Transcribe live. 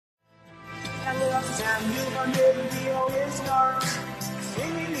And you can get the old star.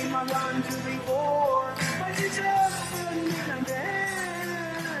 Singing in my 1, 2, 3, 4. But it's up and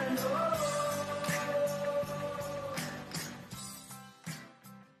then.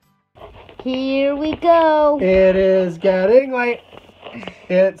 Here we go. It is getting late.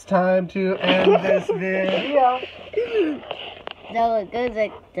 It's time to end this video. So it goes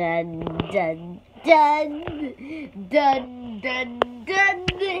like dun dun dun dun dun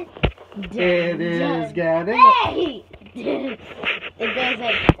dun. It is getting Hey! It goes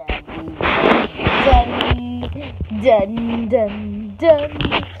like dun dun dun dun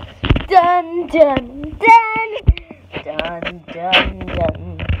dun dun dun dun dun.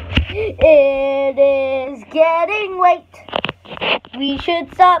 It is getting late. We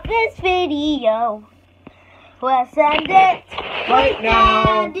should stop this video. Let's end it right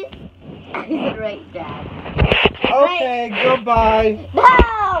now. I said right, Dad. Okay, goodbye. No!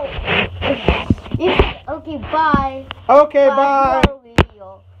 Okay, bye. Okay, bye.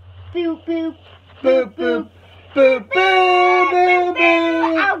 Boop, boop. Boop, boop, boop, boop, boop,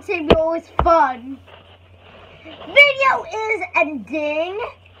 boop. Alex video was fun. Video is ending.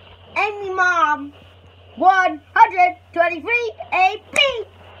 Amy Mom 123 AP.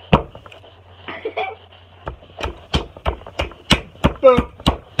 Boop.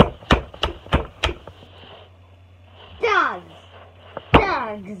 Dogs.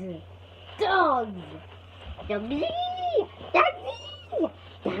 Dogs. Dogs. Dogsy. Dogsy.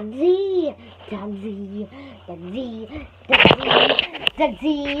 Dogsy. Dogsy. Dogsy.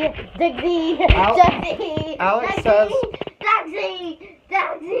 Dogsy. Dogsy. Dogsy. Alex says... Dogsy.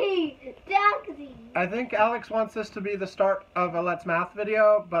 Dogsy. Dogsy. I think Alex wants this to be the start of a Let's Math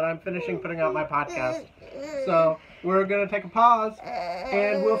video, but I'm finishing putting out my podcast. So we're going to take a pause,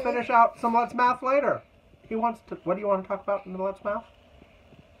 and we'll finish out some Let's Math later. He wants to... What do you want to talk about in the Let's Math?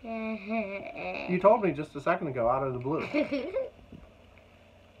 You told me just a second ago, out of the blue.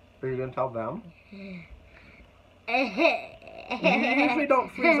 Are you going to tell them? You usually don't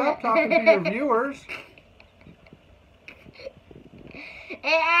freeze up talking to your viewers.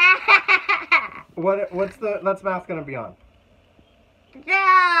 What's the Let's Math going to be on?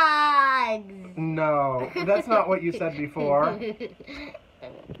 Dogs. No, that's not what you said before.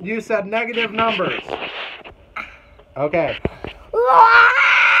 You said negative numbers. Okay.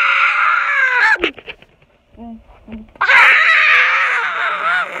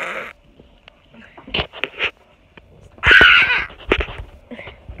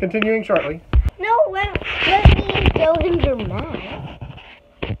 Continuing shortly. No, let me go in your mouth.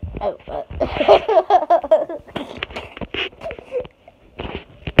 Oh,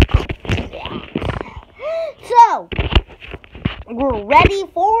 So, we're ready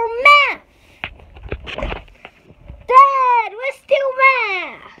for math. Dad, let's do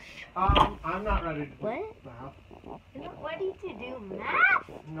math. I'm not ready to do What? math. You're not ready to do math?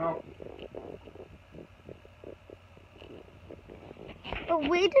 No. But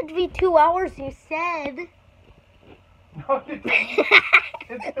waited me 2 hours, you said. No,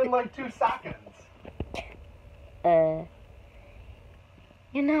 it's been like 2 seconds.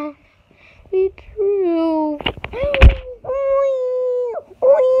 You know, be true.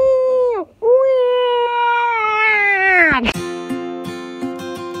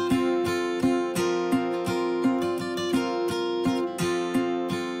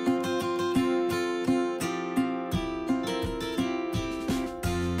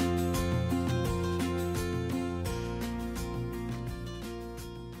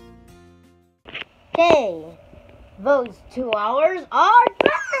 Okay, those 2 hours are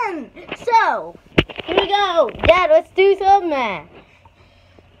done. So, here we go. Dad, let's do some math.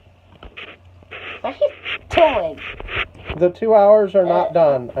 What's he doing? The 2 hours are not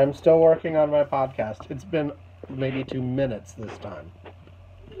done. I'm still working on my podcast. It's been maybe 2 minutes this time.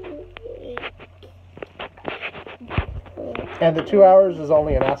 And the 2 hours is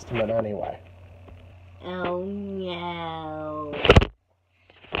only an estimate anyway. Oh no.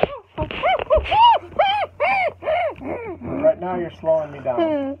 Right now you're slowing me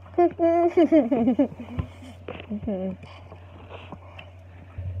down.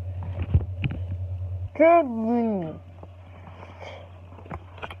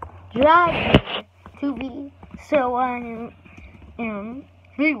 Drive to be so I am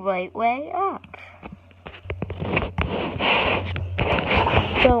the right way up.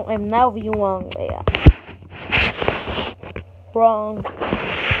 So I'm now the wrong way up. Wrong.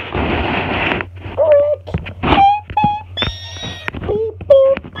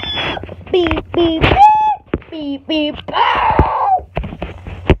 Beep beep beep beep beep.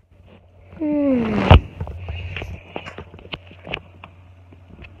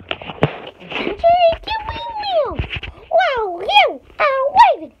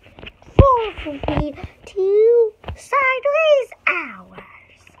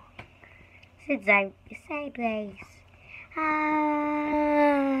 sideways.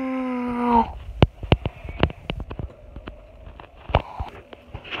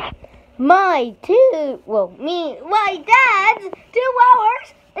 My dad's 2 hours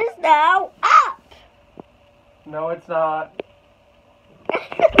is now up. No, it's not.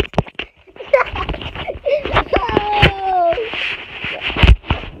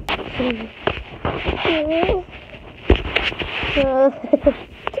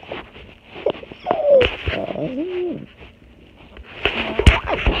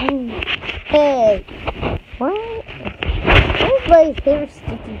 Hey, what? Where's my hair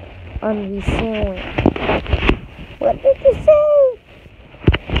sticking on the ceiling? What did you say?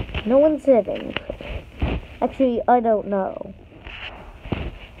 No one said anything. Actually, I don't know.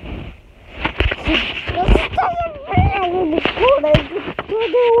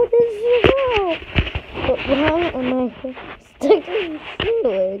 But why am I sticking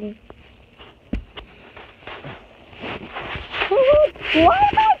fluid? Why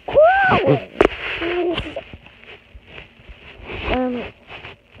am I crawling?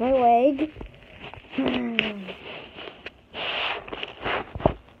 My leg.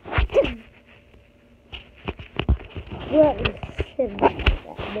 Let me sit that.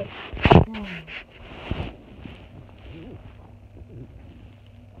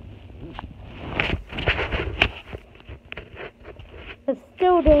 I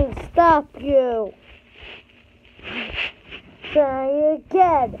still didn't stop you. Try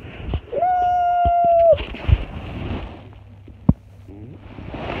again.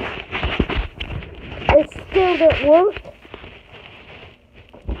 It still didn't work.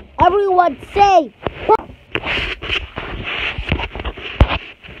 Everyone say.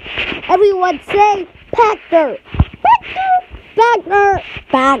 Everyone say Packer. Packer.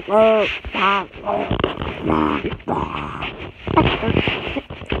 Packer. Packer.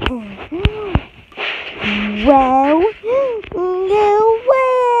 Well, no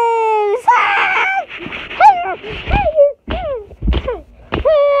ways.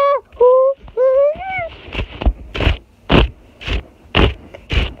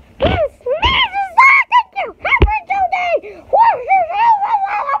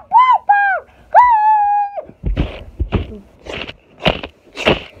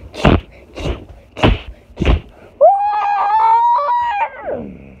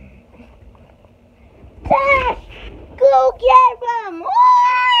 Go get them!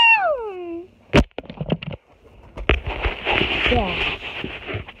 Dash.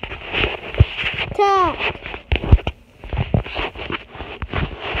 Attack!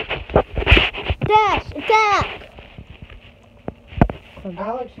 Dash! Attack!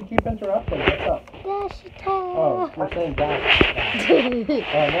 Alex, you keep interrupting. What's up? Dash attack! Oh, you're saying dash. Oh,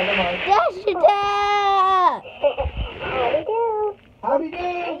 never mind. Dash attack! How'd you do?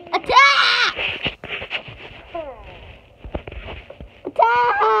 Attack!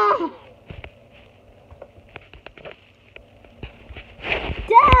 Attack!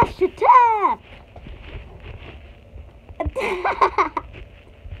 Dash attack! Attack!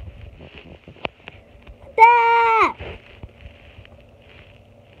 Attack!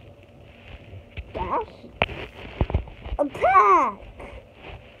 Dash! Attack!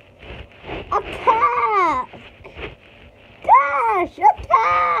 Attack! Dash!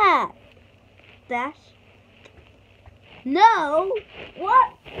 Attack! Dash? No! What?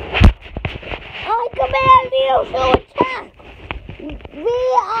 I command you to attack the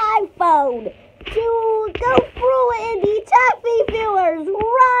iPhone to go through and attack the viewers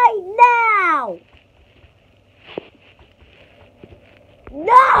right now!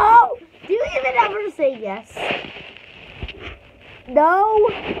 No! Do you even ever say yes? No?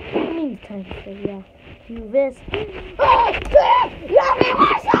 How many times say yes? Do this. Oh,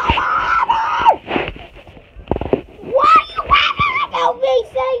 why are you laughing about me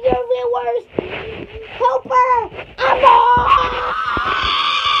saying your viewers? Helper!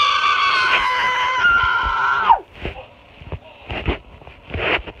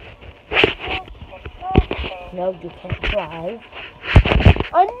 No, you can't drive.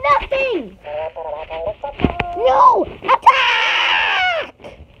 Or nothing! No! Attack!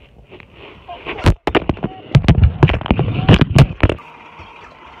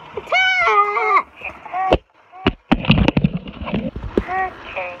 Attack!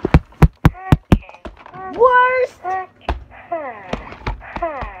 Worst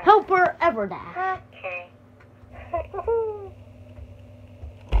helper ever die. Woo!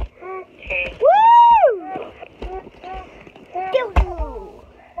 Go!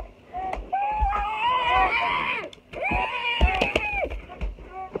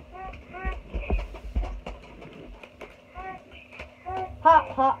 Ha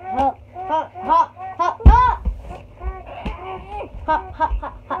ha ha ha ha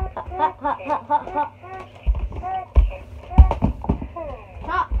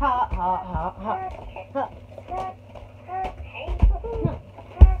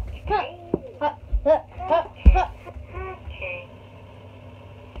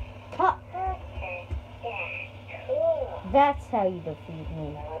That's how you defeat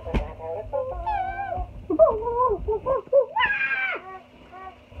me.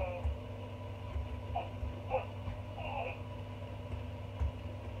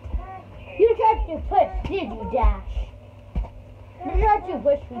 You tried to push, did you, Dash? You tried to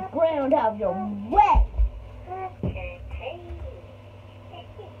push the ground out of your way.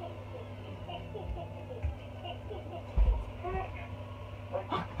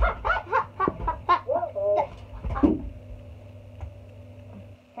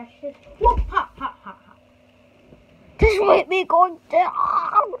 This might be going down.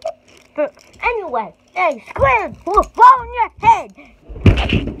 Anyway, hey, squid will fall on your head.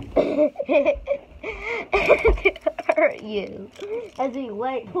 Hurt you as a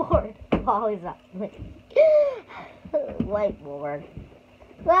whiteboard falls on me. Whiteboard.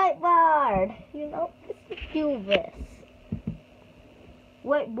 You know, let's do this.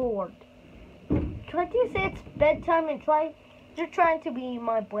 Whiteboard. Try to say it's bedtime and you're trying to be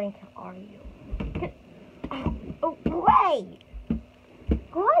my blanket, are you? Oh, wait!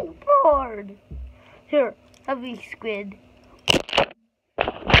 Whiteboard! Here, have a squid.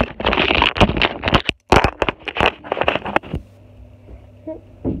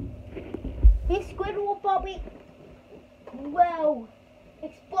 This squid will probably, well,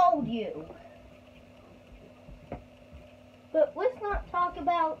 explode you. But let's not talk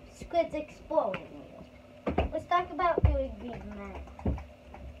about squids exploding you. Let's talk about doing these math.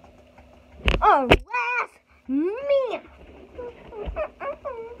 Oh, last me!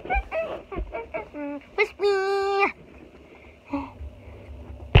 It's me!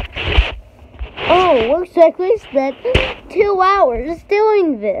 Oh, looks like we spent 2 hours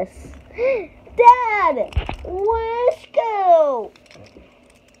doing this. Dad! Let's go!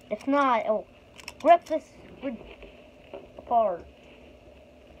 If not, I'll rip this apart.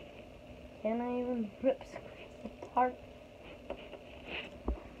 Can I even rip this apart?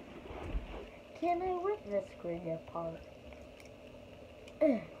 Can I rip this squid apart?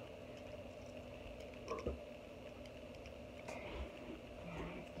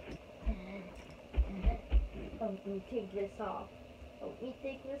 Let me take this off. Let me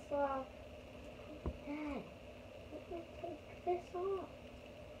take this off. Dad, let me take this off.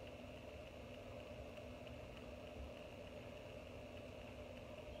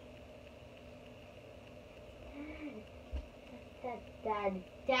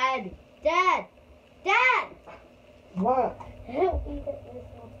 Dad! What? Help me get this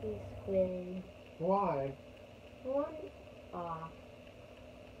off these squid. Why? One off.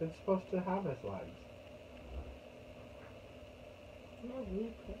 It's supposed to have its legs. No,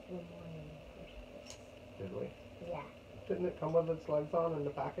 we put them on in the first place. Did we? Yeah. Didn't it come with its legs on in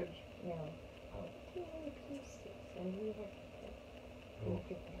the package? No. Oh, 2 pieces. And we have to put them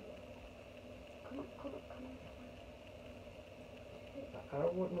together. Come on. I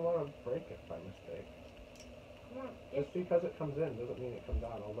wouldn't want to break it by mistake. Come on. Just because it comes in doesn't mean it comes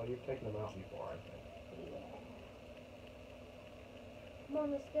out, although you've taken them out before, I think. Yeah. Come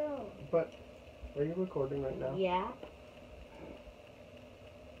on, let's go. But, are you recording right now? Yeah.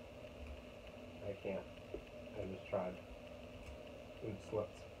 I can't. I just tried. It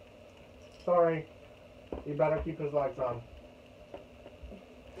slipped. Sorry. You better keep his legs on.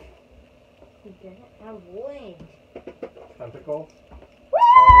 He didn't have wings. Tentacles.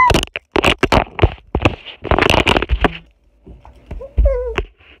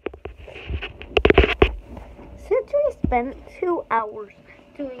 Since we spent 2 hours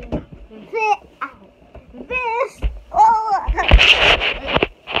doing this,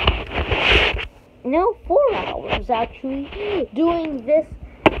 no, 4 hours actually, doing this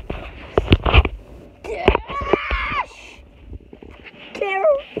dash.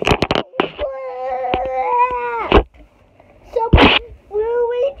 Someone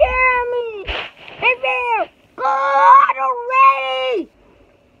really dare me. Hey there, God already.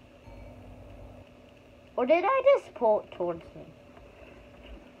 Or did I just pull it towards me?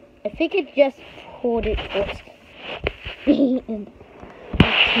 I think it just pulled it towards me.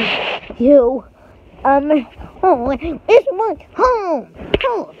 You, it's my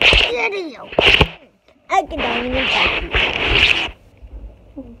home video. I can even touch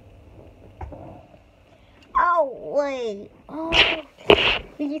you. Oh, wait. Oh,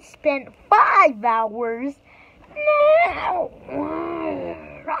 we spent 5 hours. Now,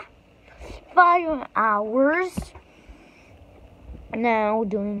 5 hours. now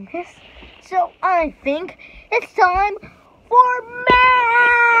doing this. So I think it's time for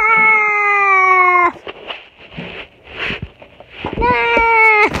math!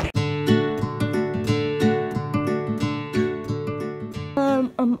 Math!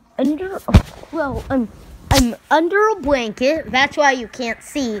 I'm under a blanket. That's why you can't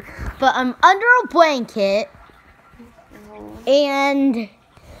see. But I'm under a blanket. And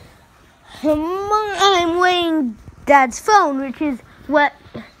I'm wearing Dad's phone, which is what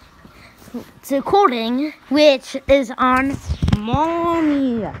it's recording, which is on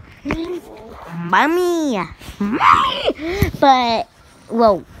Mommy. But,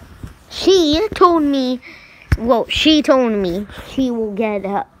 she told me she will get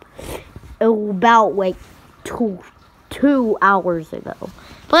up about like two hours ago.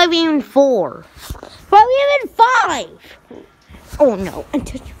 Probably even 4. Probably even 5. Oh no,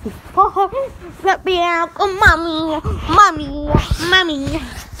 until you fall, let me out. Oh, mommy.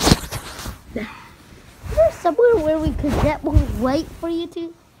 Is there somewhere where we could get more light for you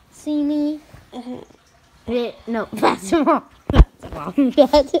to see me? No, that's wrong. I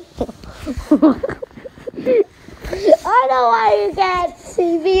know why you can't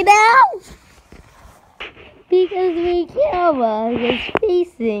see me now. Because my camera is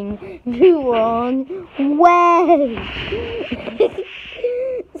facing the wrong way.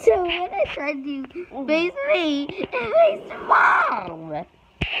 So when I tried to face me, it faced Mom.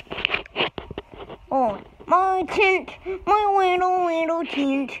 Oh, my tent, my little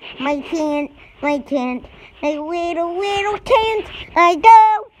tent, my tent, my little tent. I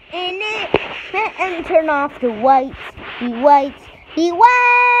go in it and turn off the whites, the whites.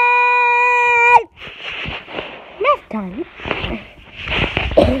 Next time.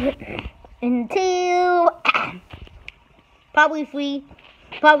 Until probably 3,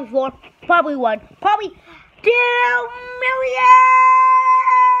 probably 4, probably 1, probably 2 million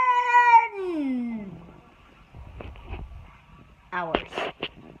hours.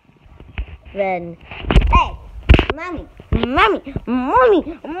 Then, hey, mommy.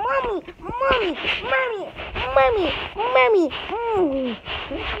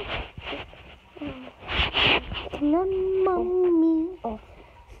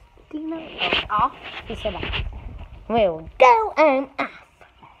 Off. He said off. We'll go and off.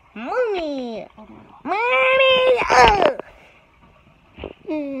 Mommy.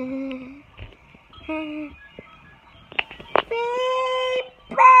 Big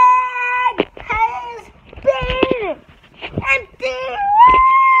bag has been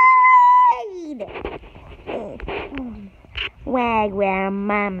emptied. Where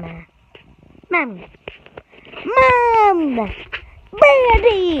Mama? Mommy. Mom!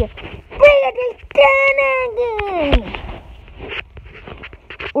 Brandy's done again!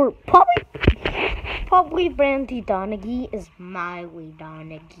 Or probably Brandy Donaghy is Miley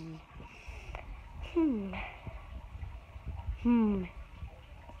Donaghy.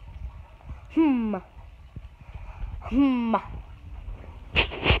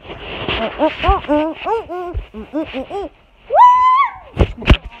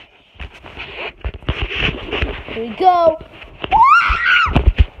 Here we go.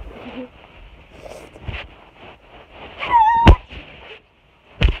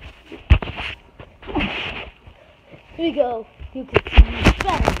 Here we go. You can see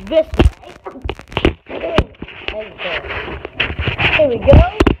better this way. Here we go.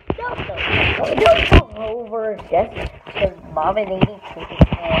 Don't go over just because Mom and Amy took his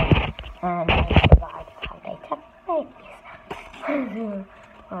hand and I survived how they took babies.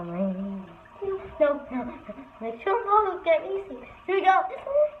 No. Make sure Mom will get me. Here we go.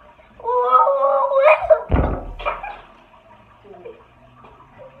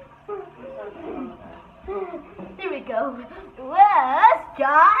 Here we go. Let's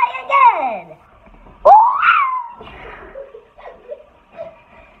try again.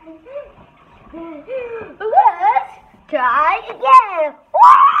 Let's try again.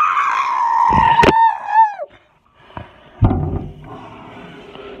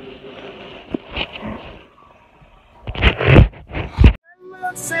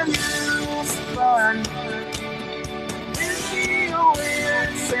 One,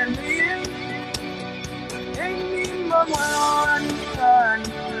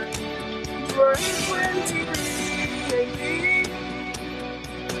 20,